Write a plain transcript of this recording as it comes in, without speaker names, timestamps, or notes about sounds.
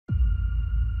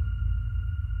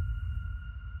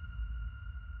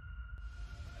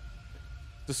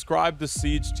Describe the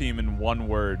Seige team in one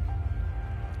word.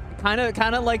 Kind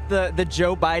of like the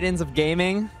Joe Bidens of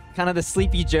gaming. Kind of the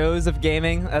Sleepy Joes of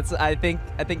gaming. I think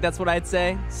that's what I'd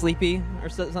say. Sleepy or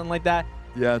something like that.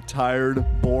 Yeah, tired,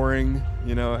 boring.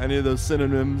 You know, any of those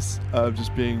synonyms of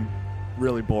just being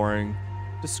really boring.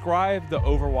 Describe the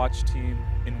Overwatch team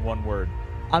in one word.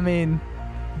 I mean,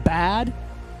 bad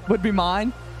would be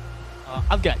mine.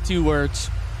 I've got 2 words.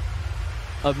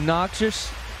 Obnoxious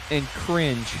and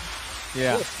cringe.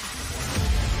 Yeah. Ooh.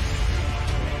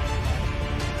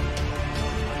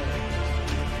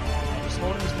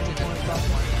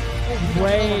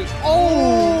 Wait.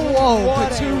 Oh, whoa.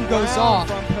 Platoon goes off.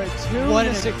 What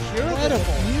an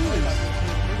incredible news.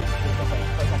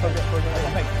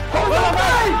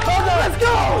 Let's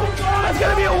go! That's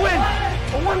going to be a win.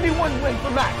 A 1v1 win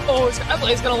for Mac. Oh, it's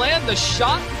going to land the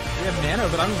shot. We have mana,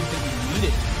 but I don't even think we need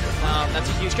it. That's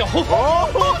a huge kill.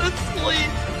 Oh, that's sweet.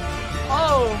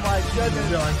 Oh, my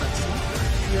goodness.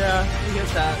 Yeah, he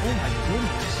gets that. Oh, my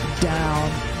goodness.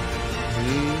 Down.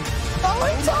 Oh,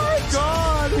 he touched!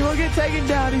 God, he will get taken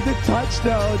down. He's a touch,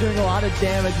 though, doing a lot of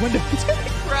damage. Windows gonna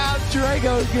grab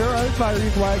Drago. Heroes by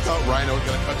reflex. Oh, Rhino's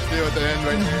gonna touch Theo at the end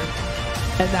right here.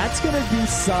 And that's gonna be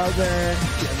Southern.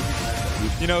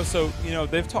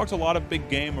 They've talked a lot of big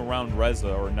game around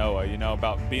Reza or Noah,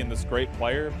 about being this great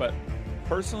player, but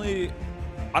personally,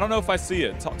 I don't know if I see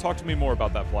it. Talk to me more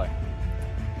about that play.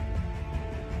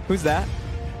 Who's that?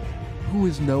 Who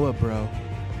is Noah, bro?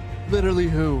 Literally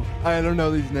who? I don't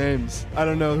know these names. I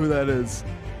don't know who that is.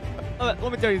 Let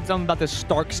me tell you something about this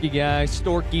Starksky guy,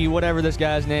 Storky, whatever this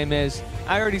guy's name is.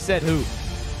 I already said who.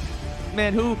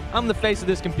 Man, who? I'm the face of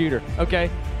this computer,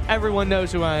 okay? Everyone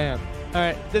knows who I am. All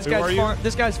right,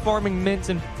 this guy's farming mints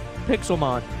and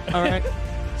Pixelmon, all right?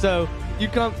 So you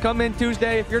come in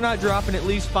Tuesday, if you're not dropping at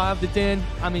least 5 to 10,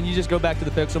 I mean, you just go back to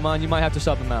the Pixelmon. You might have to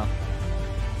sub him out.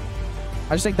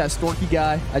 I just think that Storky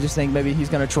guy, I just think maybe he's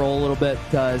going to troll a little bit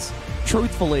because,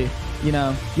 truthfully, you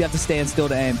have to stand still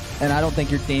to aim. And I don't think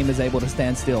your team is able to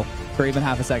stand still for even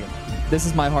half a second. This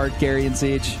is my hard carry in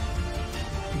Siege.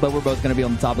 But we're both going to be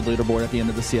on the top of the leaderboard at the end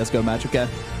of the CSGO match, okay?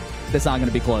 It's not going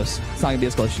to be close. It's not going to be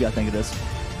as close as you got to think it is.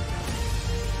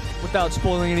 Without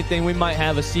spoiling anything, we might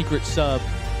have a secret sub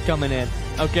coming in,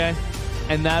 okay?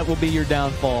 And that will be your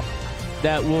downfall.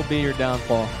 That will be your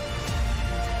downfall.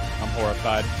 I'm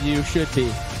horrified. You should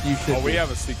be. You should be. We have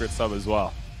a secret sub as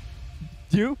well.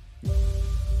 You?